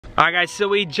Alright guys, so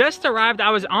we just arrived.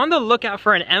 I was on the lookout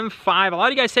for an M5. A lot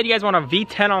of you guys said you guys want a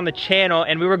V10 on the channel,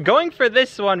 and we were going for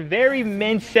this one, very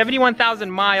mint, 71,000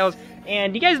 miles.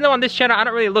 And you guys know on this channel, I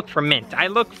don't really look for mint. I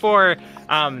look for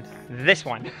this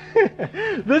one.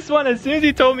 This one, as soon as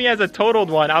he told me he has a totaled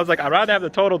one, I was like, I'd rather have the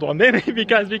totaled one, maybe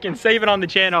because we can save it on the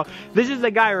channel. This is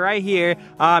the guy right here.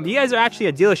 You guys are actually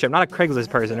a dealership, not a Craigslist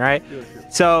person, right?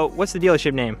 Dealership. So what's the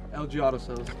dealership name? LG Auto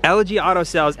Sales. LG Auto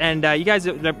Sales, and you guys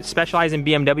specialize in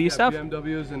BMW stuff?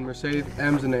 BMWs and Mercedes,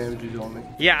 M's and AMGs only.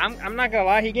 Yeah, I'm not gonna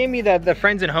lie, he gave me the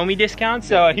friends and homie discount,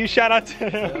 so huge shout out to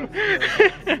him.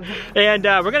 Yeah. And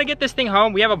we're gonna get this thing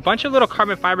home. We have a bunch of little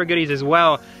carbon fiber goodies as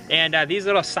well, and these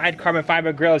little side carbon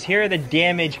fiber grills. Here are the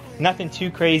damage, nothing too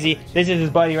crazy. This is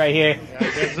his buddy right here.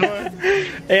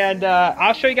 And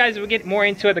I'll show you guys, we'll get more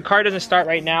into it. The car doesn't start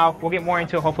right now. We'll get more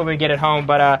into it, hopefully we get it home.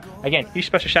 But again, huge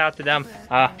special shout out to them.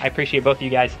 I appreciate both of you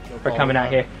guys for coming out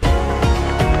here.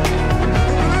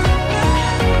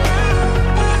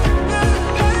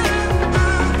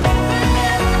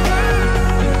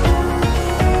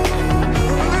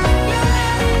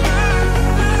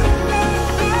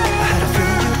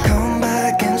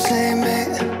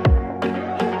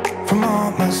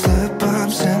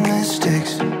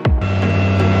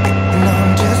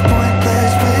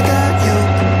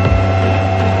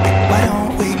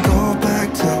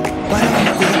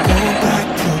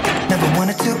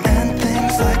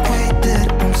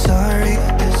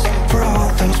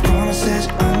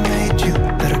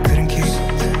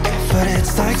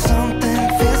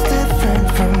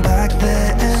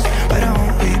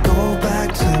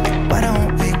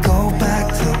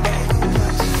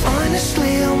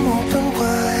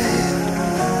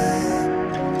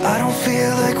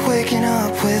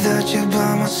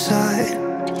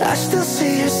 I still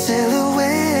see your silhouette.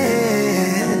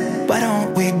 Why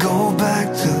don't we go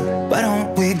back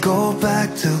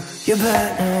to your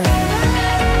bed?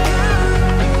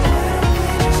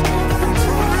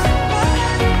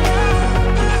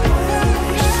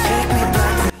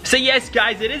 So yes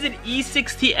guys, it is an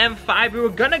E60 M5. We were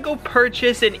gonna go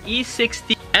purchase an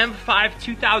E60 M5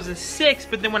 2006,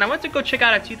 but then when I went to go check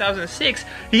out a 2006,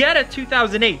 he had a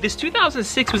 2008. This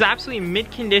 2006 was absolutely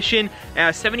mint condition,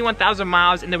 71,000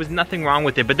 miles, and there was nothing wrong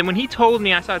with it. But then when he told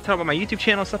me, I started telling him about my YouTube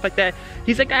channel, stuff like that,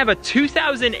 he's like, I have a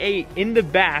 2008 in the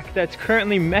back that's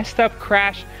currently messed up,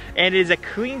 crashed, and it is a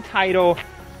clean title.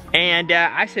 And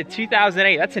I said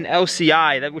 2008, that's an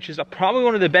LCI, which is probably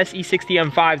one of the best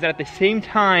E60 M5s, and at the same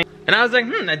time, and I was like,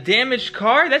 a damaged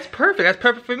car? That's perfect. That's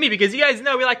perfect for me, because you guys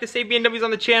know we like to save BMWs on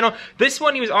the channel. This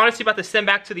one he was honestly about to send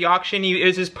back to the auction. It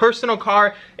was his personal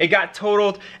car. It got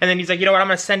totaled, and then he's like, you know what, I'm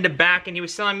gonna send it back. And he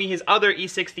was selling me his other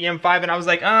E60 M5, and I was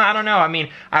like, I don't know. I mean,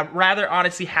 I'd rather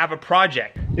honestly have a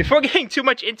project. Before getting too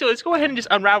much into it, let's go ahead and just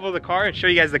unravel the car and show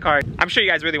you guys the car. I'm sure you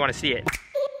guys really want to see it.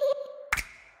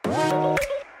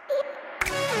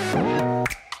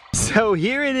 So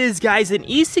here it is guys, an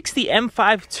E60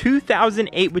 M5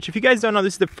 2008, which if you guys don't know,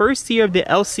 this is the first year of the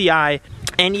LCI.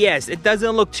 And yes, it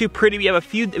doesn't look too pretty. We have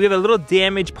a little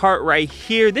damage part right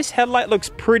here. This headlight looks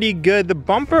pretty good. The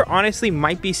bumper honestly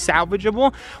might be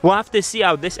salvageable. We'll have to see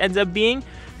how this ends up being.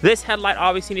 This headlight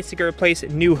obviously needs to get replaced,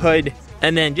 new hood,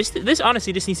 and then this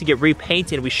honestly just needs to get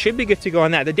repainted. We should be good to go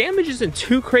on that. The damage isn't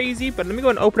too crazy, but let me go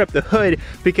and open up the hood,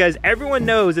 because everyone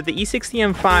knows that the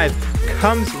E60 M5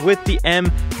 comes with the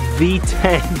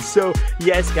V10. So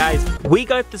yes guys, we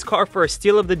got this car for a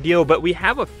steal of the deal, but we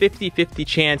have a 50-50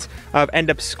 chance of end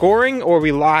up scoring, or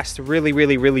we lost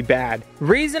really bad.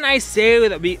 Reason I say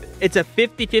that it's a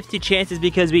 50-50 chance is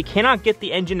because we cannot get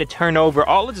the engine to turn over.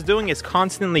 All it's doing is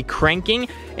constantly cranking,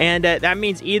 and that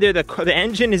means either the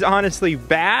engine is honestly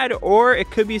bad, or it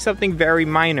could be something very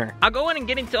minor. I'll go in and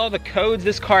get into all the codes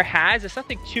this car has. It's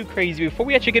nothing too crazy. Before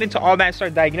we actually get into all that and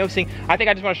start diagnosing, I think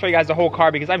I just want to show you guys the whole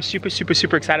car, because I'm super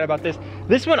excited about this.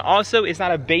 This one also is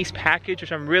not a base package,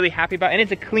 which I'm really happy about, and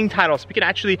it's a clean title, so we can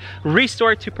actually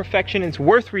restore it to perfection. It's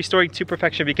worth restoring to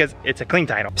perfection because it's a clean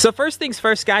title. So first things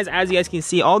first guys, as you guys can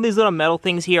see, all these little metal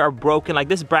things here are broken. Like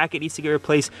this bracket needs to get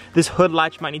replaced, this hood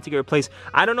latch might need to get replaced.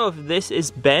 I don't know if this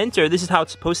is bent or this is how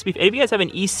it's supposed to be. If you guys have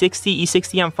an E60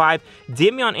 M5,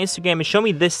 DM me on Instagram and show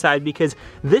me this side, because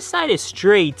this side is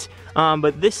straight,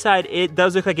 but this side, it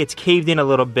does look like it's caved in a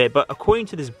little bit. But according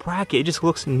to this bracket, it just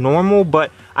looks normal,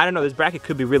 but I don't know, this bracket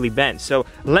could be really bent. So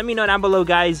let me know down below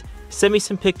guys, send me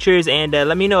some pictures and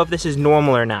let me know if this is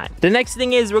normal or not. The next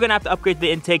thing is we're gonna have to upgrade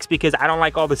the intakes because I don't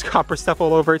like all this copper stuff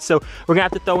all over it, so we're gonna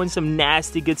have to throw in some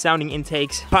nasty, good sounding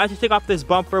intakes. Probably have to take off this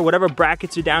bumper, whatever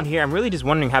brackets are down here. I'm really just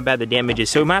wondering how bad the damage is,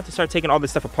 so we might have to start taking all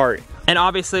this stuff apart. And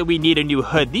obviously we need a new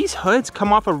hood. These hoods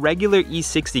come off a regular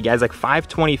E60, guys, like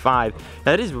 525.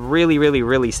 That is really, really,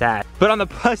 really sad. But on the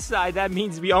plus side, that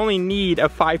means we only need a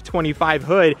 525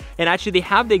 hood, and actually they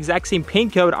have the exact same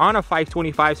paint code on a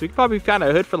 525, so we could probably find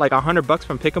a hood for like $100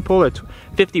 from Pick and Pull or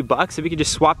 50 bucks if we could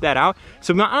just swap that out.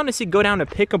 So we might honestly go down to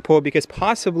Pick and Pull because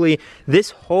possibly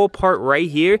this whole part right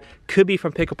here could be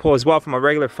from Pick and Pull as well from a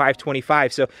regular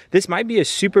 525. So this might be a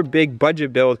super big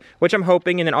budget build, which I'm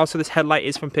hoping. And then also this headlight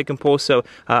is from Pick and Pull, so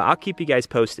I'll keep you guys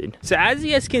posted. So as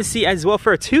you guys can see as well,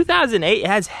 for a 2008, it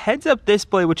has heads-up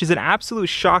display, which is an absolute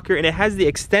shocker, and it has the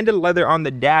extended leather on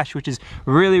the dash, which is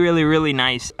really, really, really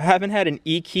nice. I haven't had an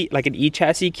E-key, like an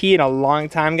E-chassis key in a long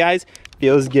time, guys.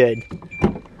 Feels good.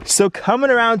 So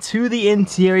coming around to the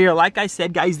interior, like I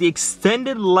said, guys, the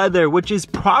extended leather, which is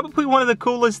probably one of the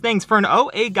coolest things for an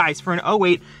 08, guys. For an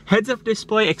 08, heads-up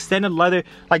display, extended leather,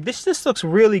 like this just looks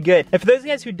really good. And for those of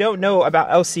you guys who don't know about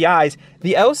LCIs,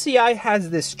 the LCI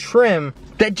has this trim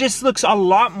that just looks a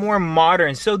lot more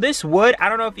modern. So this wood, I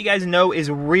don't know if you guys know, is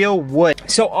real wood.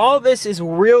 So all this is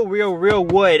real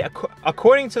wood.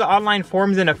 According to the online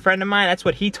forums and a friend of mine, that's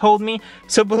what he told me.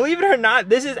 So believe it or not,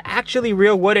 this is actually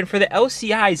real wood. And for the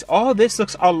LCIs, all this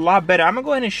looks a lot better. I'm gonna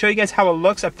go ahead and show you guys how it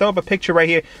looks. I've thrown up a picture right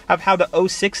here of how the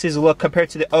 06s look compared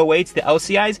to the 08s, the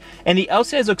LCIs. And the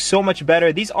LCIs look so much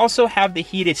better. These also have the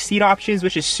heated seat options,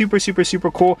 which is super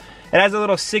cool. It has a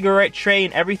little cigarette tray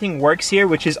and everything works here,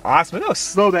 which is awesome. Look how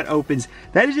slow that opens.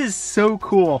 That is just so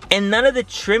cool. And none of the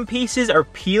trim pieces are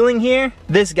peeling here.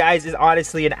 This, guys, is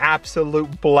honestly an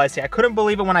absolute blessing. I couldn't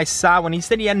believe it when I saw, when he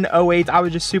said he had an 08, I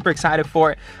was just super excited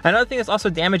for it. Another thing that's also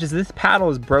damaged is this paddle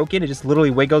is broken. It just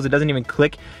literally wiggles. It doesn't even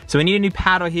click. So we need a new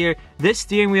paddle here. This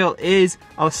steering wheel is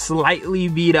slightly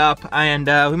beat up, and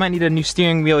we might need a new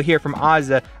steering wheel here from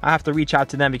Aza. I have to reach out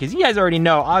to them because you guys already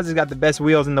know Aza's got the best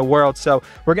wheels in the world, so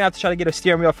we're gonna have to try to get a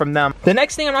steering wheel from them. The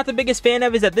next thing I'm not the biggest fan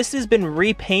of is that this has been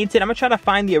repainted. I'm gonna try to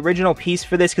find the original piece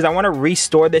for this because I want to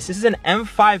restore this. This is an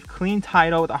M5 clean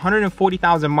title with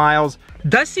 140,000 miles.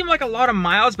 Does seem like a lot of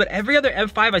miles, but every other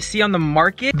M5 I see on the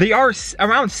market, they are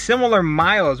around similar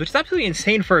miles, which is absolutely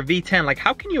insane for a V10. Like,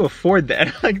 how can you afford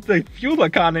that? Like, the fuel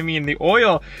economy and the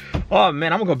oil, oh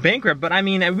man, I'm gonna go bankrupt. But I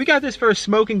mean, we got this for a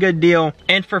smoking good deal,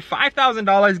 and for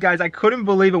 $5,000, guys, I couldn't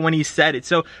believe it when he said it.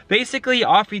 So basically,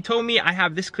 he told me I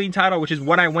have this clean title, which is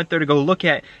what I went there to go look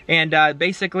at, and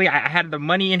basically I had the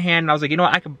money in hand, and I was like, you know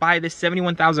what, I could buy this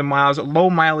 71,000 miles, low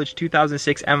mileage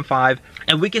 2006 M5,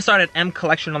 and we can start an M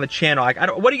collection on the channel. Like,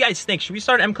 what do you guys think? Should we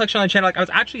start an M collection on the channel? Like, I was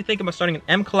actually thinking about starting an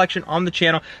M collection on the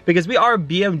channel because we are a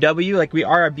BMW, like we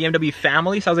are a BMW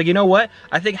family. So I was like, you know what?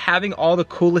 I think having all the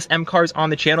coolest M cars on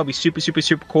the channel would be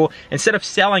super cool. Instead of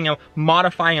selling them,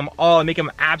 modifying them all and making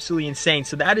them absolutely insane.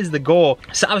 So that is the goal.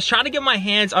 So I was trying to get my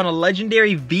hands on a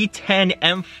legendary V10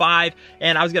 M5,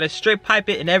 and I was gonna straight pipe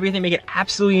it and everything, make it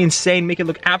absolutely insane, make it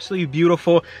look absolutely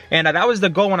beautiful. And that was the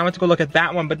goal when I went to go look at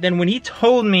that one. But then when he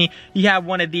told me he had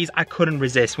one of these, I couldn't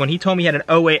resist. When he told me he had an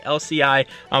 08 LCI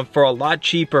for a lot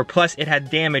cheaper, plus it had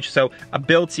damage, so a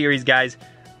build series, guys,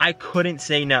 I couldn't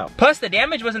say no. Plus, the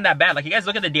damage wasn't that bad. Like, you guys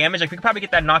look at the damage, like, we could probably get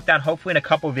that knocked down hopefully in a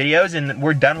couple videos, and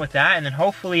we're done with that. And then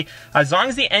hopefully, as long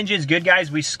as the engine's good,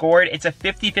 guys, we scored. It's a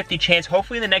 50-50 chance.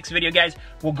 Hopefully, in the next video, guys,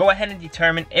 we'll go ahead and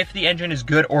determine if the engine is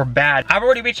good or bad. I've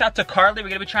already reached out to Carly. We're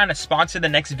gonna be trying to sponsor the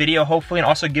next video, hopefully, and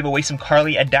also give away some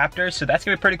Carly adapters. So that's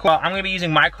gonna be pretty cool. I'm gonna be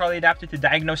using my Carly adapter to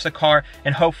diagnose the car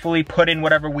and hopefully put in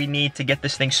whatever we need to get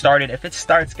this thing started. If it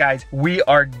starts, guys, we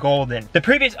are golden. The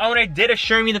previous owner did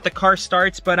assure me that the car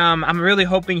starts, but I'm really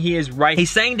hoping he is right. He's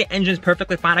saying the engine's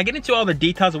perfectly fine. I get into all the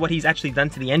details of what he's actually done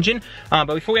to the engine, but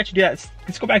before we actually do that,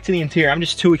 let's go back to the interior. I'm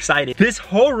just too excited. This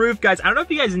whole roof, guys, I don't know if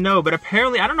you guys know, but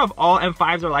apparently, I don't know if all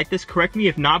M5s are like this, correct me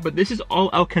if not, but this is all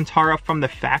Alcantara from the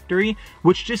factory,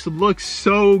 which just looks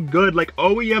so good. Like,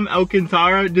 OEM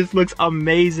Alcantara just looks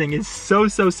amazing. It's so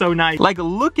nice. Like,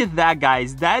 look at that,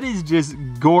 guys. That is just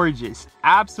gorgeous.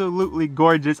 Absolutely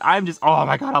gorgeous. I'm just, oh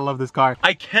my god, I love this car.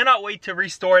 I cannot wait to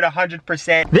restore it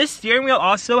 100%. This steering wheel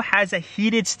also has a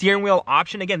heated steering wheel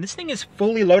option. Again, this thing is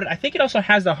fully loaded. I think it also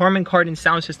has the Harman Kardon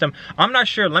sound system. I'm not not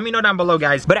sure. Let me know down below,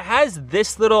 guys. But it has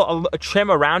this little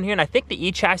trim around here, and I think the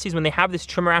E-chassis, when they have this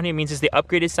trim around here, means it's the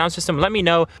upgraded sound system. Let me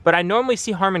know. But I normally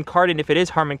see Harman Kardon if it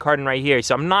is Harman Kardon right here,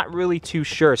 so I'm not really too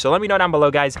sure. So let me know down below,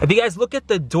 guys. If you guys look at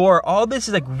the door, all this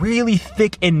is like really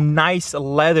thick and nice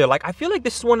leather. Like, I feel like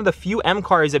this is one of the few M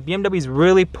cars that BMW's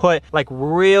really put like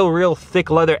real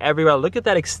thick leather everywhere. Look at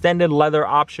that extended leather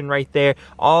option right there.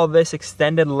 All this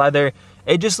extended leather.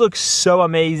 It just looks so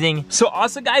amazing. So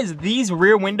also, guys, these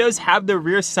rear windows have the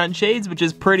rear sunshades, which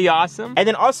is pretty awesome. And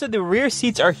then also the rear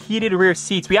seats are heated rear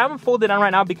seats. We haven't folded on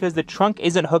right now because the trunk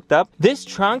isn't hooked up. This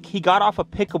trunk, he got off a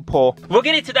pickup pole. We'll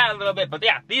get into that in a little bit, but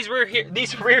yeah, these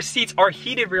rear seats are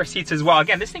heated rear seats as well.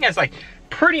 Again, this thing has like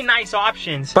pretty nice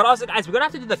options. But also, guys, we're gonna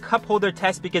have to do the cup holder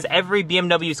test because every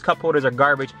BMW's cup holders are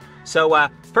garbage. So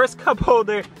first cup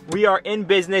holder, we are in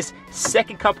business.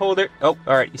 Second cup holder, oh,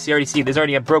 all right, you already see, there's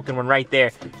already a broken one right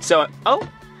there. So, oh,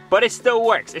 but it still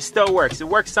works. It still works. It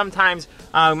works sometimes.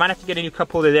 We might have to get a new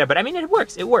cup holder there, but I mean, it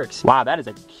works. It works. Wow, that is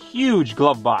a huge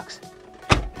glove box.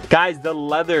 Guys, the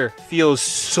leather feels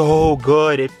so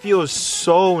good. It feels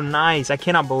so nice. I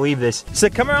cannot believe this. So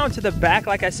come around to the back,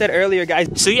 like I said earlier, guys.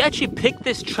 So he actually picked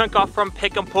this trunk off from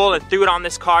Pick and Pull and threw it on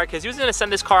this car because he was gonna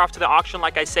send this car off to the auction,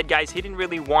 like I said, guys. He didn't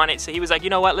really want it. So he was like, you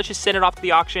know what? Let's just send it off to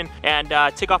the auction and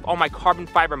take off all my carbon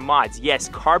fiber mods. Yes,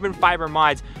 carbon fiber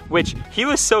mods, which he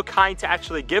was so kind to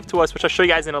actually give to us, which I'll show you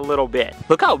guys in a little bit.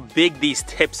 Look how big these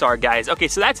tips are, guys. Okay,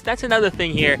 so that's another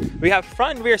thing here. We have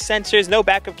front and rear sensors, no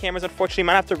backup cameras, unfortunately.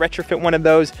 Might have to retrofit one of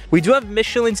those. We do have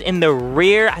Michelin's in the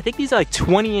rear. I think these are like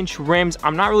 20-inch rims.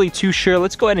 I'm not really too sure.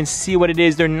 Let's go ahead and see what it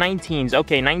is. They're 19s.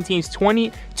 Okay, 19s,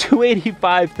 20,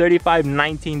 285, 35,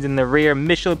 19s in the rear.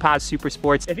 Michelin Pilot Super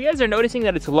Sports. If you guys are noticing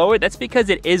that it's lowered, that's because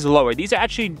it is lowered. These are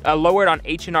actually lowered on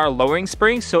H&R lowering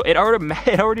springs, so it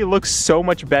already looks so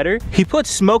much better. He put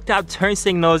smoked out turn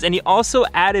signals, and he also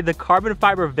added the carbon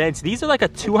fiber vents. These are like a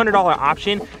 $200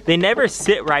 option. They never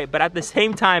sit right, but at the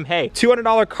same time, hey,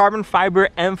 $200 carbon fiber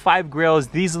M5 grills.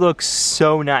 These look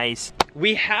so nice.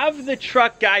 We have the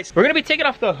truck, guys. We're gonna be taking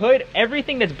off the hood,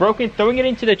 everything that's broken, throwing it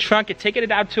into the trunk and taking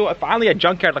it out to finally a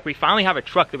junkyard. Like, we finally have a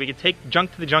truck that we can take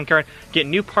junk to the junkyard, get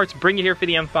new parts, bring it here for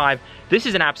the M5. This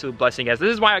is an absolute blessing, guys.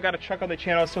 This is why I got a truck on the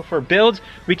channel. So for builds,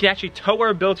 we can actually tow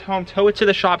our builds home, tow it to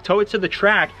the shop, tow it to the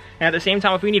track. And at the same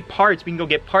time, if we need parts, we can go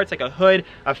get parts like a hood,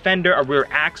 a fender, a rear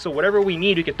axle, whatever we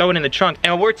need, we can throw it in the trunk.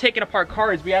 And when we're taking apart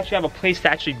cars, we actually have a place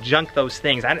to actually junk those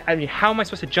things. I mean, how am I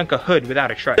supposed to junk a hood without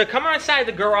a truck? So come inside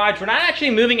the garage. We're not actually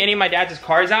moving any of my dad's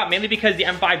cars out, mainly because the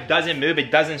M5 doesn't move,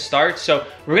 it doesn't start. So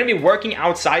we're gonna be working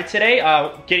outside today,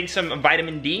 getting some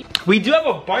vitamin D. We do have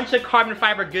a bunch of carbon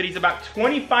fiber goodies, about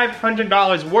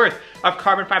 $2,500 worth of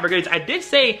carbon fiber goodies. I did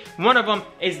say one of them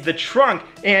is the trunk,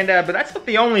 and but that's not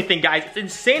the only thing, guys. It's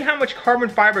insane how much carbon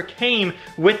fiber came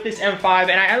with this M5,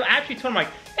 and I actually told him, like,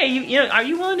 hey, you know, are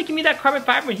you willing to give me that carbon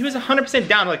fiber? And he was 100%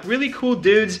 down, like really cool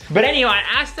dudes. But anyway, I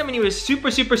asked him and he was super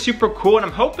cool, and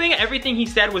I'm hoping everything he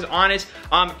said was honest.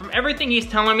 From everything he's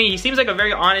telling me, he seems like a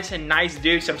very honest and nice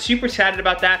dude, so I'm super excited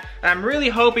about that. And I'm really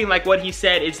hoping, like, what he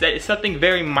said is that it's something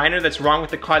very minor that's wrong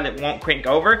with the car that won't crank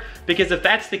over, because if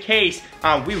that's the case,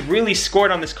 we really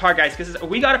scored on this car, guys, because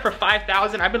we got it for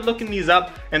 $5,000. I've been looking these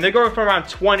up and they're going for around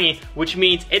 20, which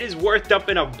means it is worth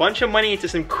dumping a bunch of money into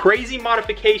some crazy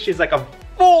modifications, like a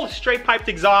full straight piped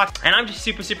exhaust. And I'm just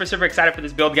super excited for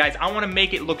this build, guys. I want to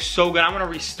make it look so good. I want to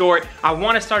restore it. I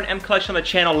want to start an M collection on the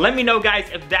channel. Let me know, guys,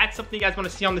 if that's something you guys want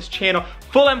to see on this channel.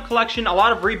 Full M collection, a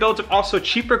lot of rebuilds of also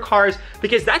cheaper cars,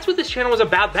 because that's what this channel was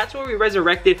about. That's what we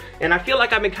resurrected, and I feel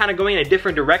like I've been kind of going in a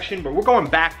different direction, but we're going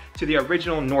back to the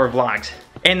original Nour vlogs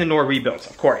and the Nour rebuilds,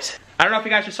 of course. I don't know if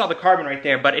you guys just saw the carbon right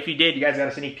there, but if you did, you guys got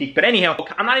a sneak peek. But anyhow,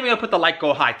 I'm not even gonna put the like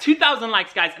goal high. 2,000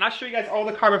 likes, guys, and I'll show you guys all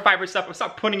the carbon fiber stuff. I'll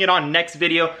start putting it on next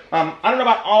video. I don't know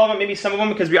about all of them, maybe some of them,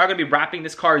 because we are gonna be wrapping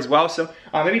this car as well. So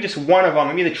maybe just one of them,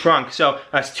 maybe the trunk. So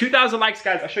it's 2,000 likes,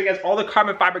 guys. I'll show you guys all the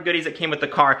carbon fiber goodies that came with the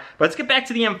car. But let's get back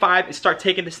to the M5 and start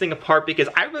taking this thing apart, because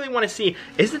I really wanna see,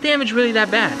 is the damage really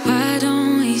that bad? Why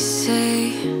don't we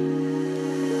say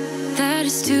that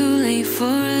it's too late for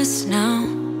us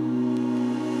now?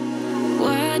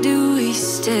 Why do we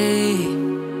stay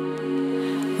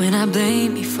when I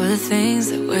blame you for the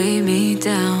things that weigh me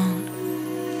down?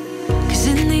 'Cause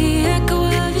in the echo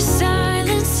of your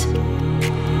silence,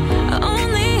 I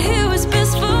only hear what's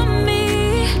best for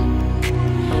me.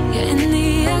 Yeah, in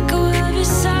the echo of your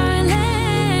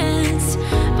silence,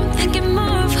 I'm thinking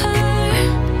more of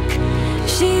her.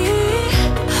 She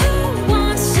who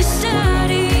wants to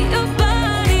study your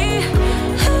body,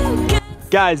 who gets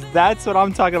Guys, that's what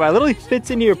I'm talking about. It literally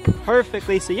fits in here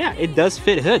perfectly. So yeah, it does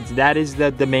fit hoods. That is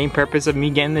the main purpose of me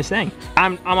getting this thing.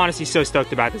 I'm honestly so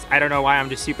stoked about this. I don't know why, I'm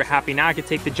just super happy. Now I can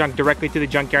take the junk directly to the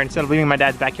junkyard instead of leaving my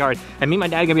dad's backyard. And me and my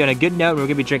dad are gonna be on a good note, and we're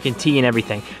gonna be drinking tea and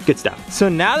everything. Good stuff. So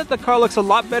now that the car looks a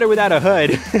lot better without a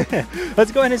hood,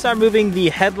 let's go ahead and start moving the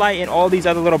headlight and all these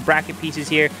other little bracket pieces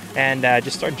here and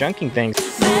just start junking things.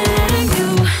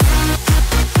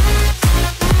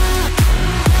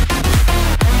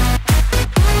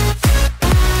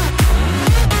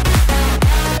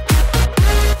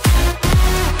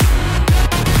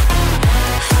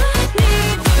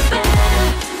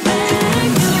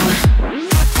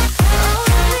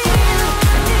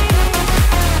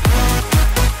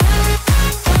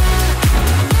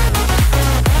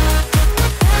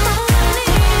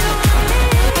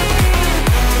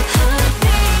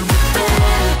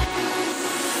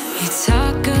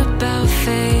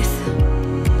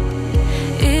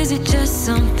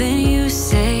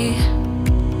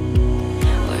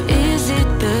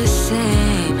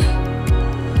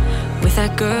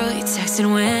 Girl, you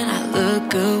texting when I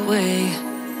look away.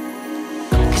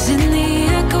 'Cause in the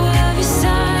echo of your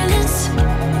silence,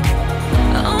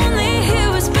 I only hear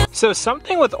what's been. So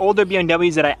something with older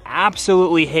BMWs that I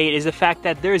absolutely hate is the fact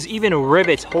that there's even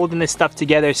rivets holding this stuff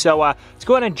together. So let's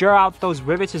go ahead and draw out those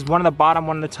rivets. There's one on the bottom,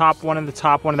 one on the top, one on the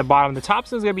top, one on the bottom. The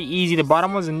top one's gonna be easy, the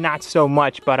bottom one's not so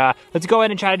much, but let's go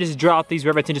ahead and try to just draw out these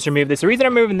rivets and just remove this. The reason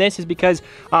I'm removing this is because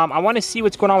I wanna see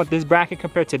what's going on with this bracket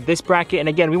compared to this bracket. And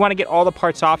again, we wanna get all the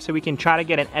parts off so we can try to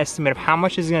get an estimate of how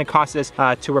much this is gonna cost us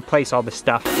to replace all this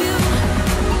stuff.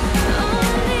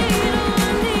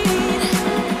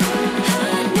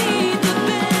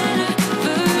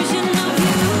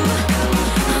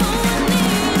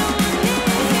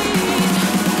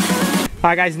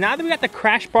 Alright guys, now that we got the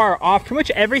crash bar off, pretty much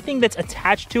everything that's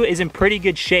attached to it is in pretty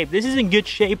good shape. This is in good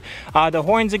shape. The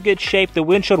horn's in good shape. The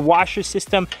windshield washer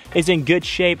system is in good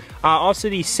shape. Also,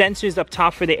 these sensors up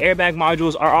top for the airbag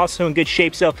modules are also in good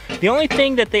shape. So the only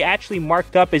thing that they actually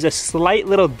marked up is a slight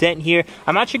little dent here.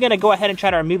 I'm actually going to go ahead and try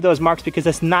to remove those marks because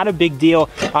that's not a big deal.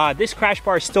 This crash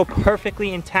bar is still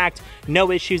perfectly intact.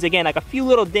 No issues. Again, like a few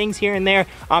little dings here and there.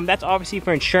 That's obviously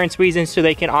for insurance reasons, so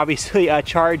they can obviously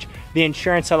charge the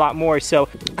insurance a lot more. So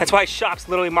that's why shops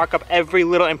literally mark up every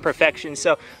little imperfection.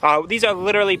 So these are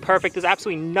literally perfect. There's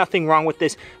absolutely nothing wrong with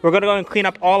this. We're gonna go and clean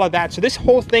up all of that. So this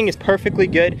whole thing is perfectly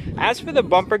good. As for the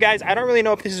bumper, guys, I don't really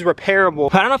know if this is repairable.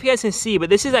 I don't know if you guys can see, but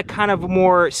this is like kind of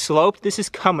more sloped. This is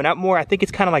coming up more. I think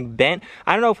it's kind of like bent.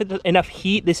 I don't know if it's enough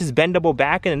heat. This is bendable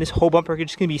back, and then this whole bumper is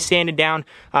just gonna be sanded down,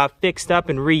 fixed up,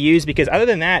 and reused, because other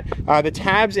than that, the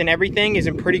tabs and everything is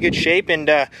in pretty good shape, and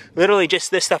literally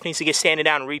just this stuff needs to get sanded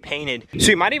down and repainted. So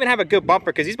you might even have a good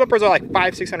bumper, because these bumpers are like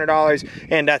 $500–600,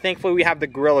 and thankfully we have the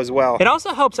grill as well. It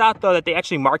also helps out though that they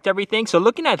actually marked everything. So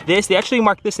looking at this, they actually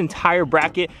marked this entire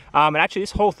bracket, and actually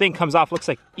this whole thing comes off, looks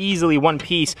like easily one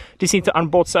piece. Just need to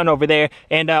unbolt something over there,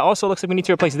 and also looks like we need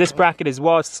to replace this bracket as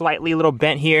well. It's slightly a little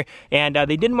bent here, and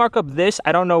they didn't mark up this.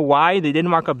 I don't know why they didn't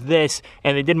mark up this,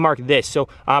 and they didn't mark this. So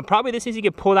probably this needs to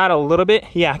get pulled out a little bit.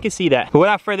 Yeah, I can see that. But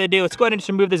without further ado, let's go ahead and just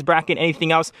remove this bracket.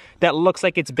 Anything else that looks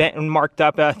like it's bent and marked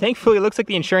up. Thankfully, it looks like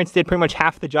the insurance did pretty much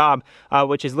half the job,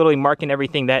 which is literally marking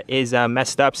everything that is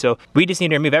messed up. So we just need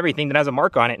to remove everything that has a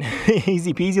mark on it.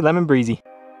 Easy peasy, lemon breezy.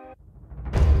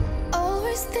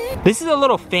 This is a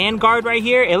little fan guard right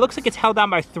here. It looks like it's held down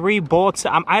by 3 bolts.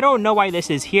 I don't know why this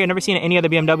is here. I've never seen it in any other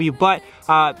BMW, but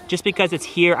just because it's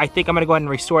here, I think I'm gonna go ahead and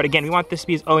restore it. Again, we want this to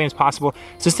be as OEM as possible.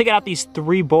 So let's take out these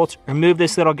 3 bolts, remove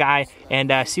this little guy,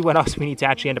 and see what else we need to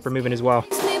actually end up removing as well.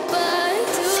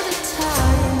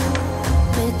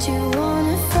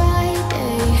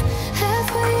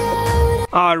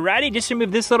 Alrighty, just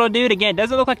remove this little dude. Again,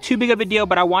 doesn't look like too big of a deal,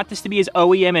 but I want this to be as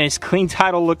OEM and as clean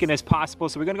title looking as possible.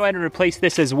 So we're gonna go ahead and replace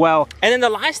this as well. And then the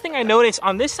last thing I noticed,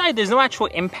 on this side, there's no actual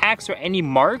impacts or any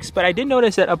marks, but I did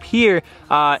notice that up here,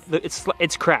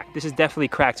 it's cracked. This is definitely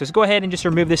cracked. So let's go ahead and just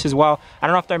remove this as well. I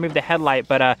don't know if I removed the headlight,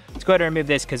 but let's go ahead and remove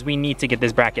this because we need to get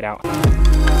this bracket out.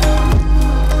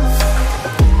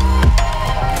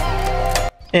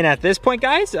 And at this point,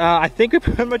 guys, I think we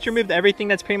pretty much removed everything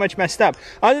that's pretty much messed up.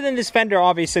 Other than this fender,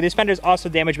 obviously. This fender is also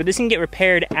damaged, but this can get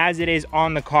repaired as it is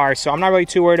on the car. So I'm not really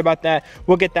too worried about that.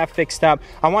 We'll get that fixed up.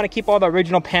 I want to keep all the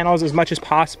original panels as much as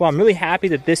possible. I'm really happy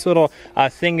that this little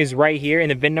thing is right here, and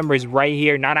the VIN number is right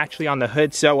here, not actually on the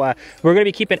hood. So we're going to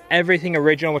be keeping everything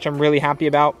original, which I'm really happy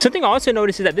about. Something I also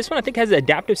noticed is that this one, I think, has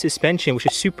adaptive suspension, which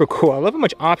is super cool. I love how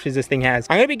much options this thing has.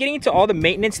 I'm going to be getting into all the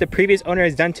maintenance the previous owner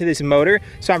has done to this motor.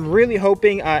 So I'm really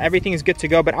hoping everything is good to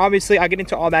go, but obviously I'll get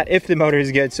into all that if the motor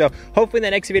is good. So hopefully in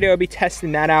the next video I'll be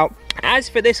testing that out. As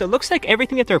for this, it looks like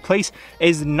everything that they replaced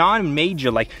is non-major.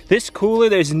 Like this cooler,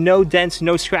 there's no dents,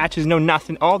 no scratches, no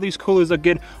nothing. All these coolers look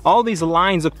good. All these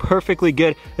lines look perfectly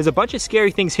good. There's a bunch of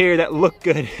scary things here that look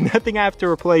good. Nothing I have to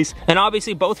replace. And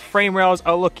obviously both frame rails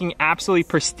are looking absolutely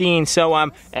pristine.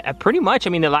 So pretty much, I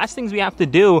mean, the last things we have to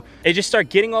do is just start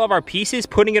getting all of our pieces,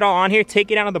 putting it all on here,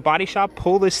 take it out of the body shop,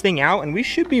 pull this thing out, and we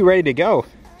should be ready to go.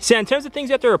 So in terms of things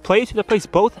you have to replace, we have to replace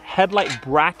both headlight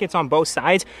brackets on both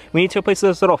sides. We need to replace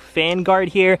this little fan guard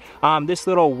here, this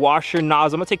little washer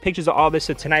nozzle. I'm gonna take pictures of all this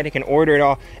so tonight I can order it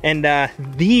all. And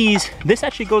this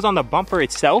actually goes on the bumper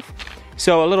itself.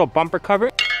 So a little bumper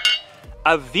cover.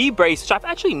 A V-brace, which I've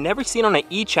actually never seen on an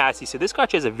E-chassis, so this car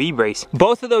actually has a V-brace.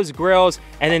 Both of those grills,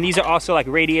 and then these are also like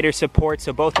radiator support,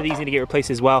 so both of these need to get replaced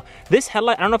as well. This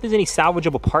headlight, I don't know if there's any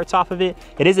salvageable parts off of it.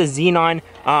 It is a xenon.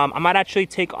 I might actually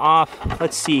take off,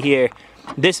 let's see here,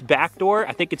 this back door.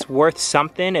 I think it's worth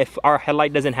something if our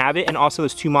headlight doesn't have it, and also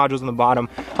those two modules on the bottom.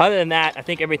 Other than that, I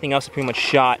think everything else is pretty much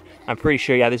shot. I'm pretty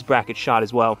sure, yeah, this bracket's shot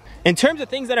as well. In terms of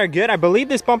things that are good, I believe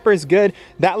this bumper is good.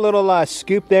 That little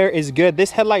scoop there is good.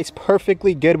 This headlight's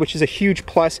perfectly good, which is a huge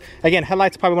plus. Again,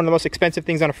 headlight's probably one of the most expensive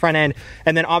things on the front end.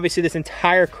 And then obviously this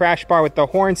entire crash bar with the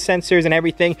horn sensors and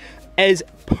everything is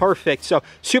perfect. So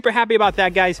super happy about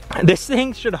that, guys. This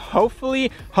thing should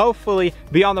hopefully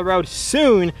be on the road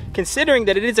soon, considering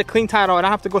that it is a clean title and I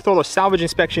have to go through all those salvage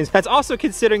inspections. That's also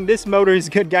considering this motor is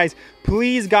good, guys.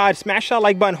 Please, God, smash that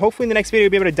like button. Hopefully in the next video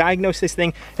we'll be able to diagnose this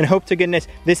thing, and hope to goodness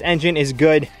this engine is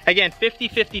good. Again,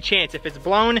 50-50 chance. If it's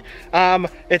blown,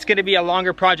 it's gonna be a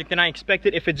longer project than I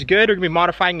expected. If it's good, we're gonna be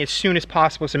modifying as soon as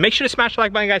possible. So make sure to smash the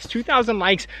like button, guys. 2,000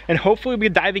 likes, and hopefully we'll be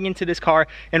diving into this car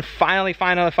and finally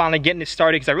getting it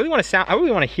started, because I really want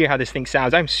to hear how this thing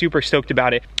sounds. I'm super stoked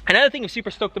about it. Another thing I'm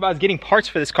super stoked about is getting parts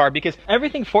for this car, because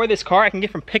everything for this car I can get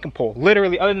from Pick and Pull,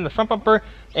 literally, other than the front bumper,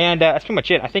 and that's pretty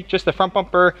much it. I think just the front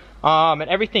bumper, and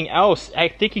everything else I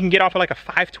think you can get off of like a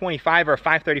 525 or a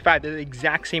 535. They're the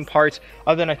exact same parts,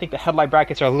 other than I think the headlight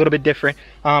brackets are a little bit different,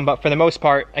 but for the most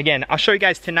part, again, I'll show you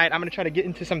guys tonight. I'm gonna try to get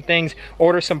into some things,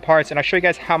 order some parts, and I'll show you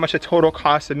guys how much the total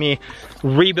cost of me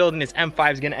rebuilding this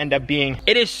M5 is gonna end up being.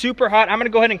 It is super hot. I'm gonna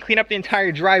go ahead and clean up the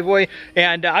entire driveway,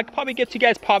 and I could probably get to you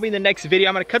guys probably in the next video.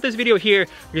 I'm gonna cut this video here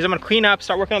because I'm gonna clean up,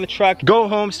 start working on the truck, go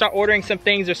home, start ordering some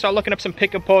things, or start looking up some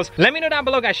pick and pulls. Let me know down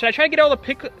below, guys. Should I try to get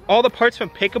all the parts from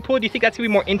Pick and Pull? Do you think that's gonna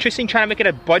be more interesting, trying to make it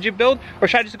a budget build, or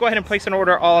should I just go ahead and place an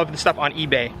order all of the stuff on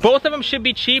eBay? Both of them should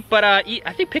be cheap, but I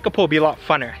think Pick and Pull will be a lot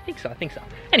funner. I think so.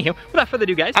 Anywho, without further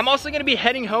ado, guys, I'm also gonna be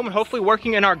heading home and hopefully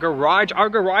working in our garage. Our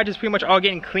garage is pretty much all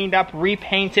getting cleaned up,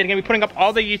 repainted. I'm gonna be putting up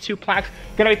all the YouTube plaques.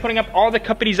 Gonna be putting up all the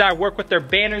companies that I work with, their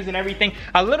banners and everything.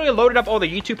 I literally loaded up all the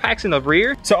YouTube packs in the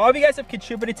rear. So all of you guys have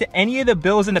contributed to any of the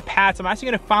bills in the past. I'm actually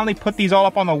gonna finally put these all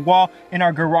up on the wall in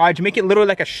our garage, make it literally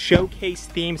like a showcase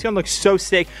theme. It's gonna look so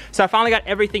sick. So I finally got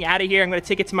everything out of here. I'm gonna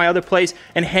take it to my other place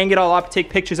and hang it all up, take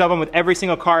pictures of them with every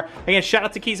single car. Again, shout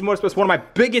out to KiesMotorsports, one of my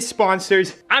biggest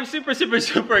sponsors. I'm super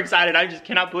excited. I just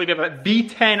cannot believe we have a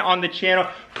V10 on the channel.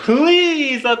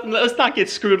 Please, let's not get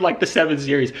screwed like the 7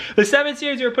 Series. The 7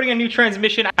 Series, we were putting a new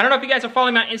transmission. I don't know if you guys are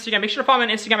following me on Instagram. Make sure to follow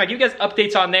me on Instagram. I give you guys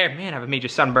updates on there. Man, I have a major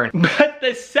sunburn. But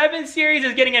the 7 Series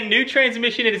is getting a new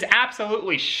transmission. It is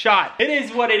absolutely shot. It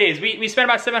is what it is. We spent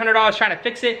about $700 trying to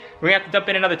fix it. We're gonna have to dump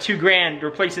in another $2 grand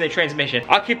replacing the transmission.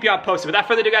 I'll keep y'all posted. Without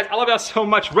further ado, guys, I love y'all so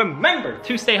much. Remember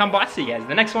to stay humble. I'll see you guys in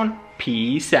the next one.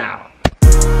 Peace out.